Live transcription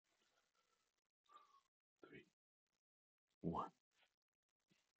What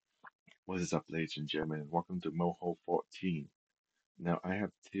is up, ladies and gentlemen? Welcome to Moho 14. Now, I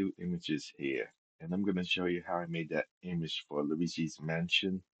have two images here, and I'm going to show you how I made that image for Luigi's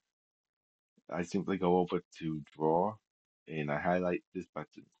Mansion. I simply go over to Draw, and I highlight this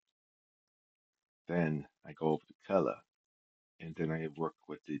button. Then I go over to Color, and then I work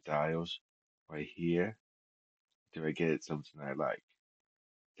with the dials right here till I get something I like.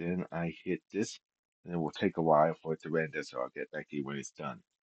 Then I hit this, and it will take a while for it to render, so I'll get back to you when it's done.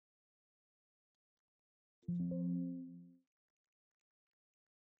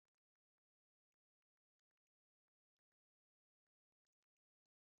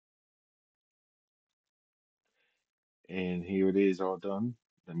 And here it is all done.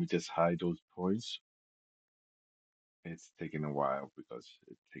 Let me just hide those points. It's taking a while because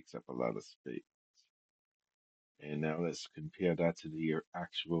it takes up a lot of space. And now let's compare that to the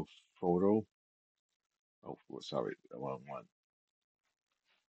actual photo. Oh, well, sorry, the wrong one.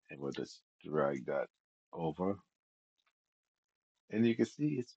 And we'll just drag that over. And you can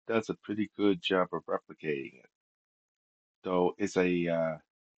see it does a pretty good job of replicating it. Though it's a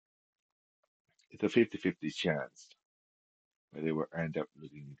 50-50 chance whether it will end up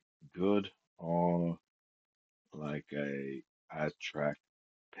looking good or like a abstract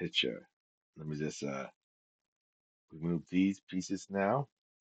picture. Let me just remove these pieces now,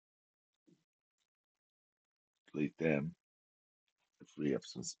 delete them to free up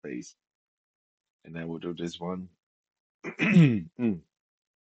some space. And then we'll do this one. This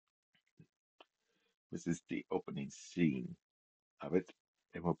is the opening scene of it.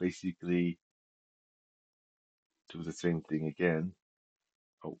 And we'll basically do the same thing again.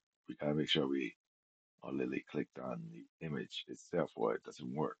 Oh, we gotta make sure we are literally clicked on the image itself or it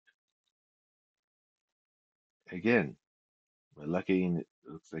doesn't work. Again, we're lucky and it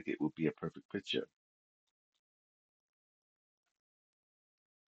looks like it will be a perfect picture.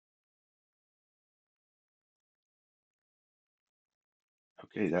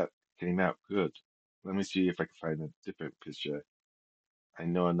 Okay, that came out good. Let me see if I can find a different picture. I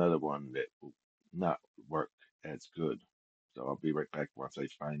know another one that will not work as good. So I'll be right back once I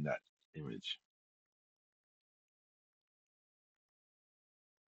find that image.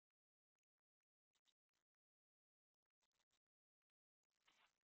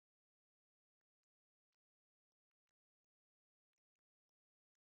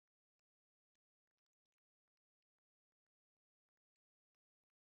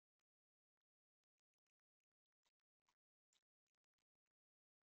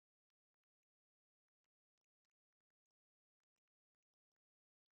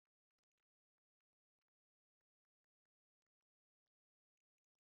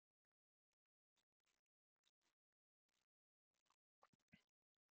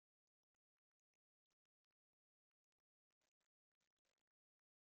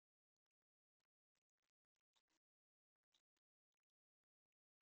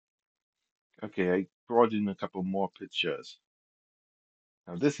 Okay, I brought in a couple more pictures.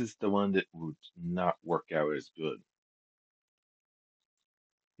 Now this is the one that would not work out as good.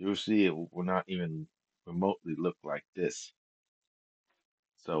 You'll see it will not even remotely look like this.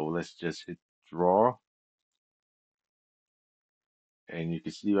 So let's just hit draw. And you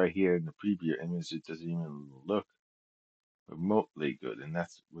can see right here in the preview image, it doesn't even look remotely good. And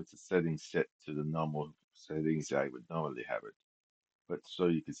that's with the settings set to the normal settings I would normally have it. But so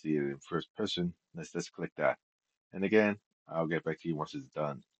you can see it in first person, let's just click that. And again, I'll get back to you once it's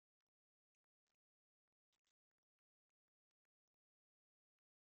done.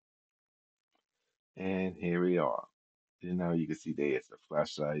 And here we are. And now you can see there's a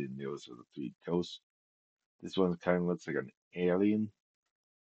flashlight and those are the three ghosts. This one kind of looks like an alien.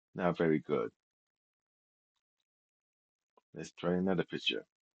 Not very good. Let's try another picture.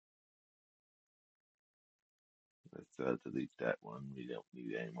 Let's delete that one. We don't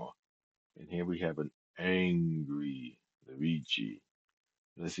need it anymore. And here we have an angry Luigi.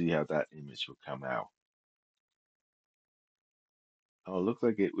 Let's see how that image will come out. Oh, it looks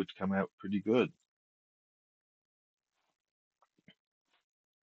like it would come out pretty good.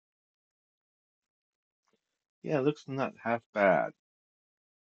 Yeah, it looks not half bad.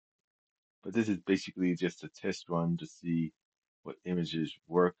 But this is basically just a test run to see what images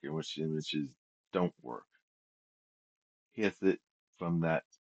work and which images don't work. Here's it from that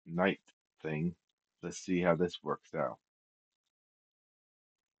night thing. Let's see how this works out.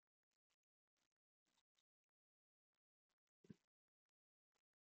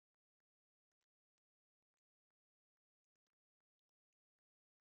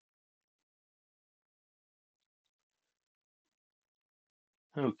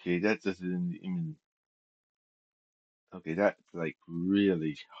 Okay, that doesn't even Okay, that's like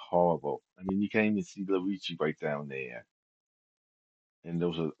really horrible. I mean, you can't even see Luigi right down there. And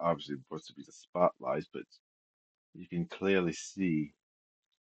those are obviously supposed to be the spotlights, but you can clearly see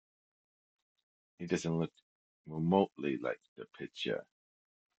it doesn't look remotely like the picture.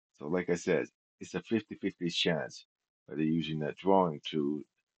 So, like I said, it's a 50-50 chance that they're using that drawing tool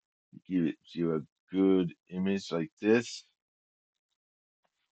to give it you a good image like this.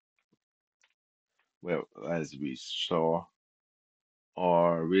 Well, as we saw,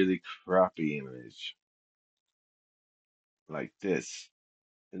 or a really crappy image like this.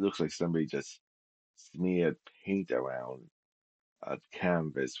 It looks like somebody just smeared paint around a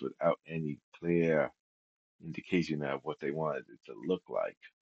canvas without any clear indication of what they wanted it to look like.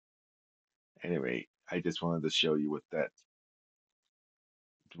 Anyway, I just wanted to show you what that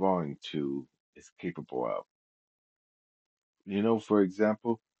drawing tool is capable of. For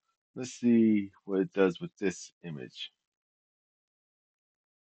example, let's see what it does with this image.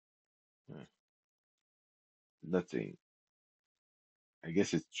 Hmm, Nothing. I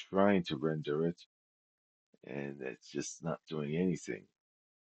guess it's trying to render it, and it's just not doing anything.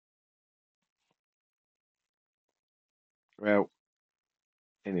 Well,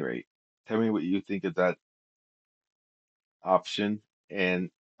 anyway, tell me what you think of that option, and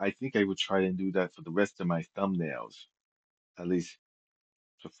I think I would try and do that for the rest of my thumbnails, at least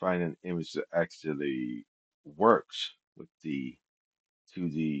to find an image that actually works with the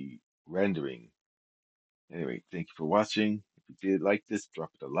 2D rendering. Anyway, thank you for watching. If you did like this,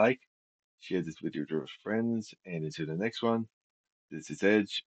 drop it a like, share this video with your friends, and until the next one, this is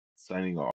Edge, signing off.